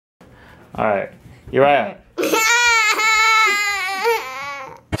Alright. Uriah.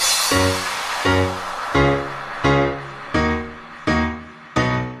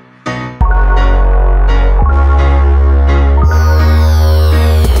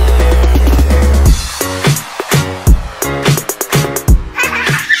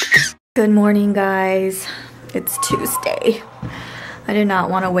 Good morning, guys. It's Tuesday. I did not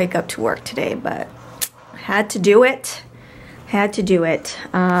want to wake up to work today, but I had to do it. PJ's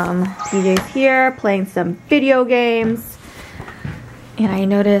here playing some video games, and I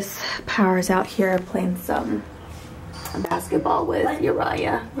notice Power's out here playing some basketball with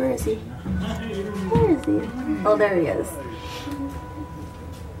Uriah. Where is he? Where is he? Oh, there he is.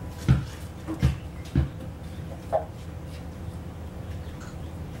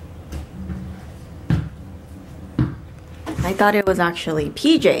 I thought it was actually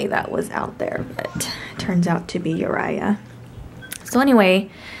PJ that was out there, but it turns out to be Uriah. So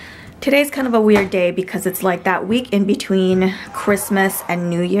anyway, today's kind of a weird day because it's like that week in between Christmas and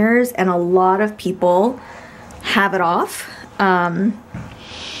New Year's, and a lot of people have it off. I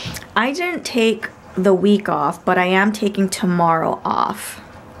didn't take the week off, but I am taking tomorrow off,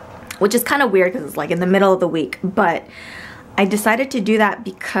 which is kind of weird because it's like in the middle of the week, but I decided to do that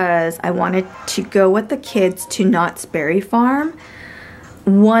because I wanted to go with the kids to Knott's Berry Farm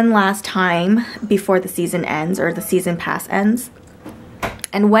one last time before the season ends, or the season pass ends.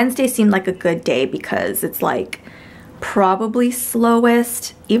 And Wednesday seemed like a good day because it's like probably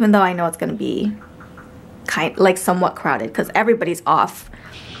slowest, even though I know it's going to be like somewhat crowded because everybody's off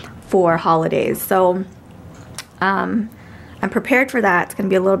for holidays. So I'm prepared for that. It's going to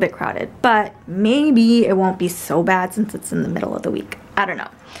be a little bit crowded, but maybe it won't be so bad since it's in the middle of the week. I don't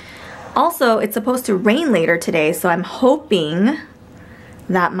know. Also, it's supposed to rain later today, so I'm hoping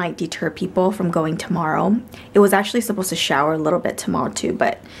that might deter people from going tomorrow. It was actually supposed to shower a little bit tomorrow too,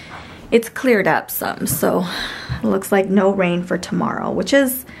 but it's cleared up some, so it looks like no rain for tomorrow, which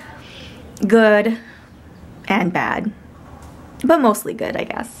is good and bad, but mostly good, I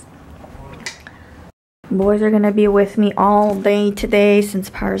guess. Boys are gonna be with me all day today since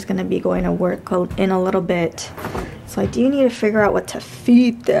Power's gonna be going to work in a little bit. So I do need to figure out what to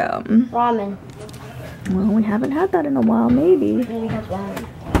feed them. Ramen. Well, we haven't had that in a while, maybe. Maybe have ramen.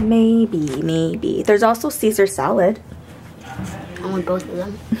 Maybe. There's also Caesar salad. I want both of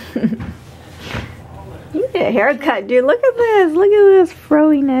them. You get a haircut, dude. Look at this. Look at this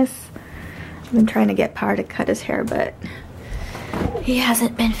froiness. I've been trying to get Power to cut his hair, but he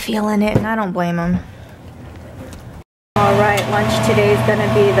hasn't been feeling it, and I don't blame him. Alright, lunch today is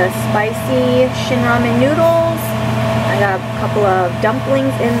gonna be the spicy shin ramen noodles. I got a couple of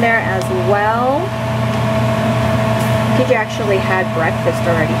dumplings in there as well. PJ actually had breakfast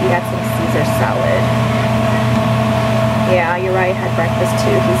already. He had some Caesar salad. Yeah, Uriah had breakfast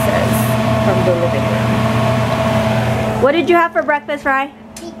too, he says, from the living room. What did you have for breakfast, Rye?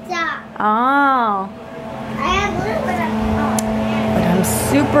 Pizza. Oh. I have a little bit of... But I'm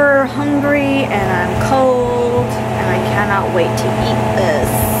super hungry and I'm cold and I cannot wait to eat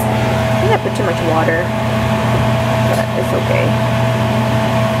this. I think I put too much water, but it's okay.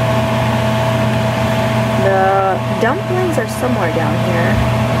 The dumplings are somewhere down here.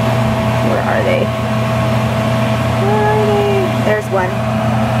 Where are they? Where are they? There's one.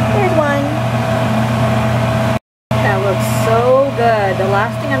 There's one. That looks so good. The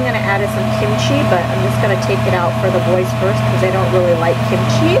last thing I'm going to add is some kimchi, but I'm just going to take it out for the boys first because they don't really like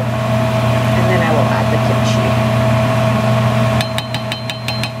kimchi. And then I will add the kimchi.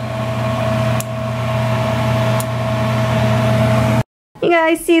 You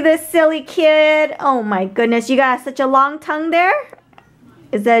guys see this silly kid? Oh my goodness, you got such a long tongue there?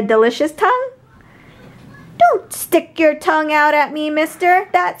 Is that a delicious tongue? Don't stick your tongue out at me, mister.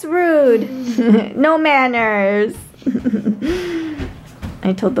 That's rude. No manners.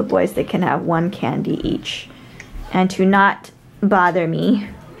 I told the boys they can have one candy each and to not bother me.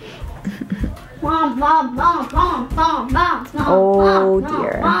 Oh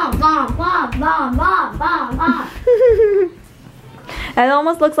dear. It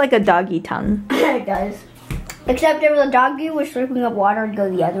almost looks like a doggy tongue. It does. Except if the doggy was slurping up water, it'd go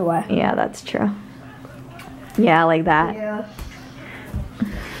the other way. Yeah, that's true. Yeah, like that. Yeah.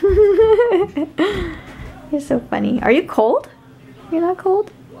 You're so funny. Are you cold? You're not cold?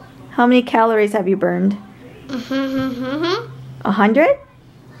 How many calories have you burned? 100?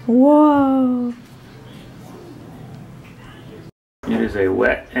 Whoa. It is a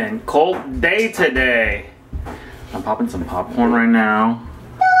wet and cold day today. I'm popping some popcorn right now.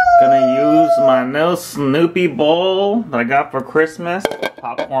 Gonna use my new Snoopy bowl that I got for Christmas.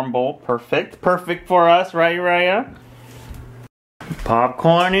 Popcorn bowl, perfect. Perfect for us, right, Uriah?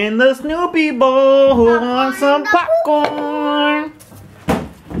 Popcorn in the Snoopy bowl. Who wants some popcorn?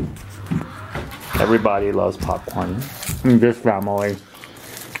 Everybody loves popcorn in this family.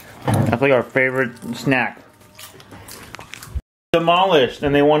 That's like our favorite snack. Demolished,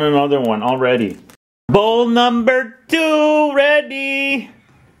 and they want another one already. Bowl number 2 ready.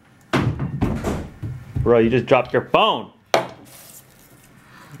 Bro, you just dropped your phone.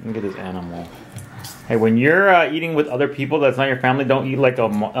 Look at this animal. Hey, when you're eating with other people that's not your family, don't eat like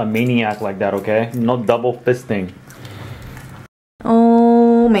a maniac like that, okay? No double fisting.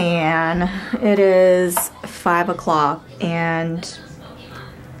 Oh man, it is 5 o'clock and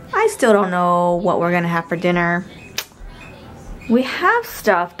I still don't know what we're gonna have for dinner. We have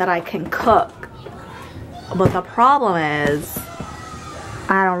stuff that I can cook, but the problem is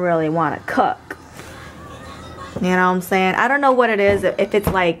I don't really want to cook. You know what I'm saying? I don't know what it is, if it's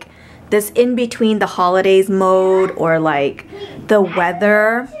like this in between the holidays mode or like the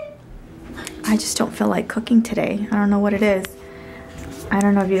weather. I just don't feel like cooking today. I don't know what it is. I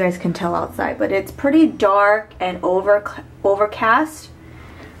don't know if you guys can tell outside, but it's pretty dark and overcast.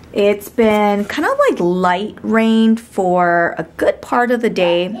 It's been kind of like light rain for a good part of the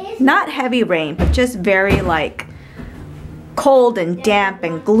day. Not heavy rain, but just very like cold and damp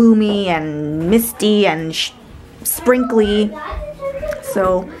and gloomy and misty and sprinkly.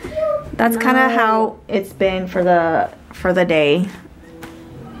 So that's kind of how it's been for the day.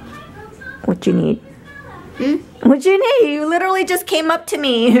 What you need? What you need? You literally just came up to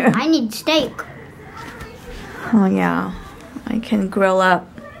me. I need steak. Oh yeah, I can grill up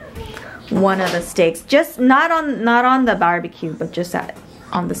one of the steaks, just not on the barbecue, but just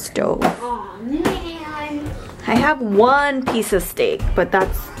on the stove. Oh man. I have one piece of steak, but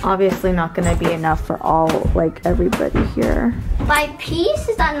that's obviously not gonna be enough for all, like, everybody here. By piece?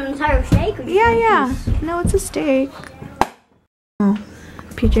 Is that an entire steak? Or Yeah. No, it's a steak. Oh,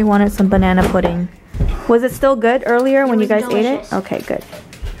 PJ wanted some banana pudding. Was it still good earlier when you guys ate it? Okay, good.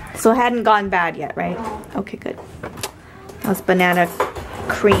 So it hadn't gone bad yet, right? Okay, good. That was banana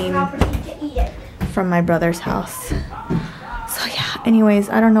cream from my brother's house. So yeah, anyways,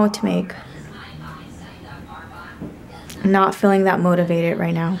 I don't know what to make. Not feeling that motivated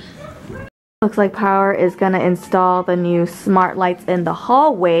right now. Looks like Power is gonna install the new smart lights in the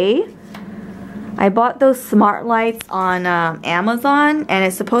hallway. I bought those smart lights on Amazon, and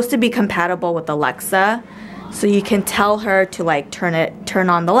it's supposed to be compatible with Alexa, so you can tell her to like turn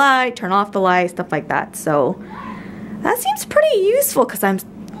on the light, turn off the light, stuff like that. So that seems pretty useful because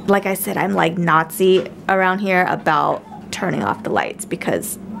like I said, I'm like Nazi around here about turning off the lights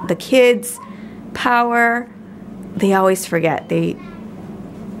because the kids, Power, they always forget. They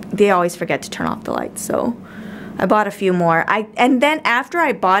always forget to turn off the lights. So I bought a few more. And then after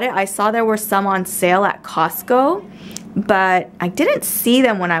I bought it, I saw there were some on sale at Costco, but I didn't see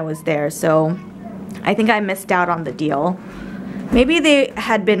them when I was there. So I think I missed out on the deal. Maybe they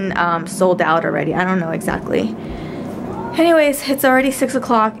had been sold out already. I don't know exactly. Anyways, it's already 6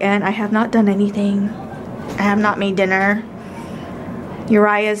 o'clock and I have not done anything. I have not made dinner.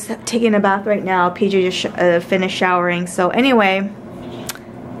 Uriah's taking a bath right now. PJ just finished showering. So anyway,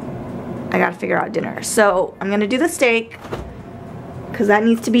 I gotta figure out dinner. So I'm gonna do the steak because that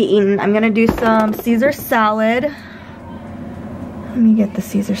needs to be eaten. I'm gonna do some Caesar salad. Let me get the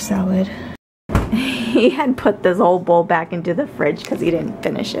Caesar salad. He had put this whole bowl back into the fridge because he didn't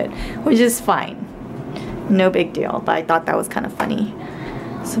finish it, which is fine. No big deal, but I thought that was kind of funny.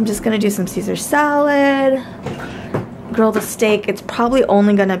 So I'm just gonna do some Caesar salad, grill the steak. It's probably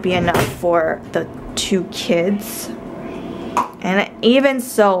only gonna be enough for the 2 kids. And even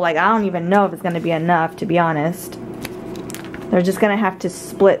so, like, I don't even know if it's gonna be enough, to be honest. They're just gonna have to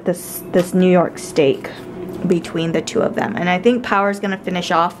split this New York steak between the 2 of them. And I think Power's gonna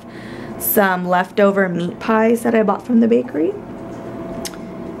finish off some leftover meat pies that I bought from the bakery.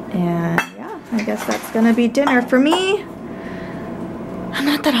 And yeah, I guess that's gonna be dinner for me. I'm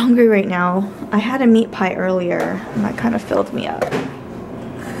not that hungry right now. I had a meat pie earlier and that kind of filled me up.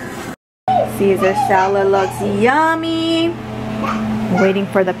 Caesar salad looks yummy. I'm waiting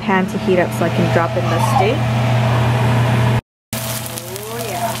for the pan to heat up so I can drop in the steak. Oh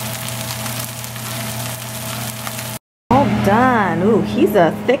yeah. All done. Ooh, he's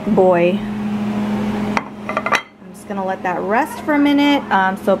a thick boy. I'm just gonna let that rest for a minute.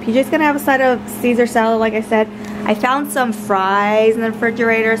 So PJ's gonna have a side of Caesar salad, like I said. I found some fries in the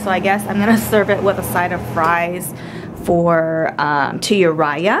refrigerator, so I guess I'm gonna serve it with a side of fries for to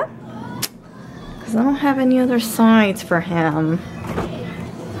Uriah. I don't have any other sides for him.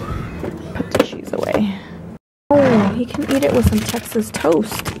 Put the cheese away. Oh, he can eat it with some Texas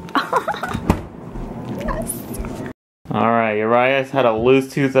toast. Yes. Alright, Uriah's had a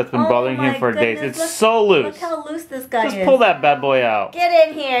loose tooth that's been bothering him for days. It's so loose. Look how loose this guy is. Just pull that bad boy out. Get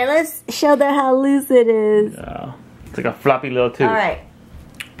in here. Let's show them how loose it is. Yeah. It's like a floppy little tooth. Alright.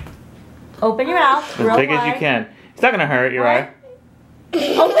 Open your mouth. As big as you can. It's not gonna hurt, Uriah.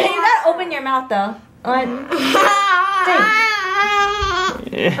 You gotta open your mouth though. 1, 2.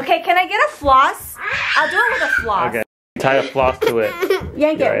 Okay, can I get a floss? I'll do it with a floss. Okay. Tie a floss to it.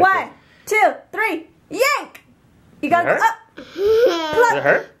 Yank it. 1, 2, 3. Yank! You gotta go up. Pluck. Does it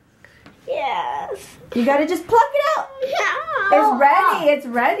hurt? Yes. You gotta just pluck it out. It's ready. It's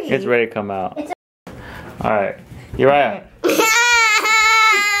ready. It's ready to come out. Alright. Uriah.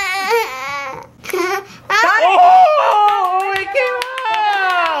 Oh! It came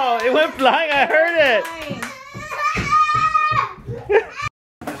out! It went flying. I heard it.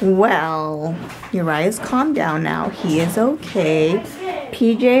 Well, Uriah's calmed down now. He is okay.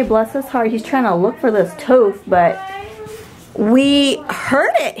 PJ, bless his heart, he's trying to look for this tooth, but we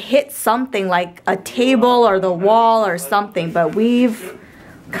heard it hit something like a table or the wall or something, but we've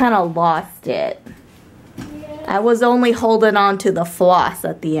kind of lost it. I was only holding on to the floss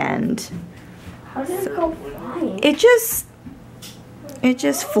at the end. How did it go flying? It just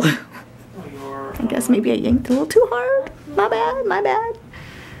flew. I guess maybe I yanked a little too hard. My bad, my bad.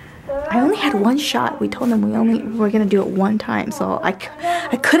 I only had one shot. We told them we were gonna do it one time, so I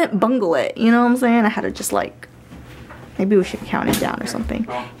couldn't bungle it. You know what I'm saying? I had to just like, maybe we should count it down or something.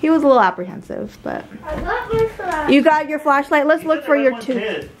 He was a little apprehensive, but. I got my flashlight. You got your flashlight? Let's look for your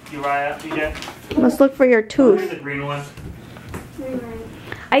tooth. Let's look for your tooth. The green one.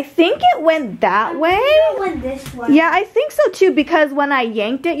 I think it went that way. It went this way. Yeah, I think so too, because when I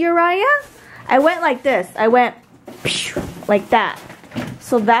yanked it, Uriah, I went like this. I went like that.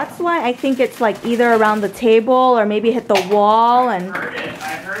 So that's why I think it's like either around the table or maybe hit the wall and.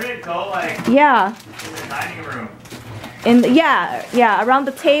 I heard it go like. Yeah. In the dining room. Yeah, around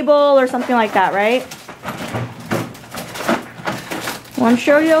the table or something like that, right? Well, I'm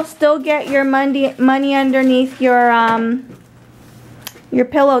sure you'll still get your money underneath your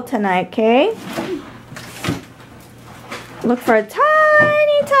pillow tonight, okay? Look for a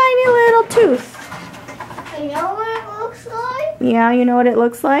tiny, tiny little tooth. You know what it looks like? Yeah, you know what it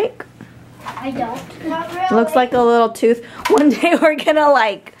looks like? I don't. Not really. It looks like a little tooth. One day we're gonna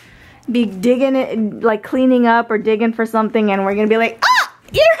like be digging it, like cleaning up or digging for something, and we're gonna be like, ah,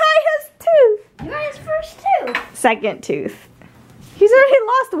 Uriah's tooth. Uriah's first tooth. Second tooth. He's already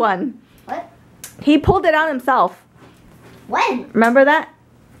lost one. What? He pulled it out himself. When? Remember that?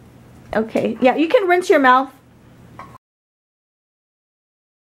 Okay. Yeah, you can rinse your mouth.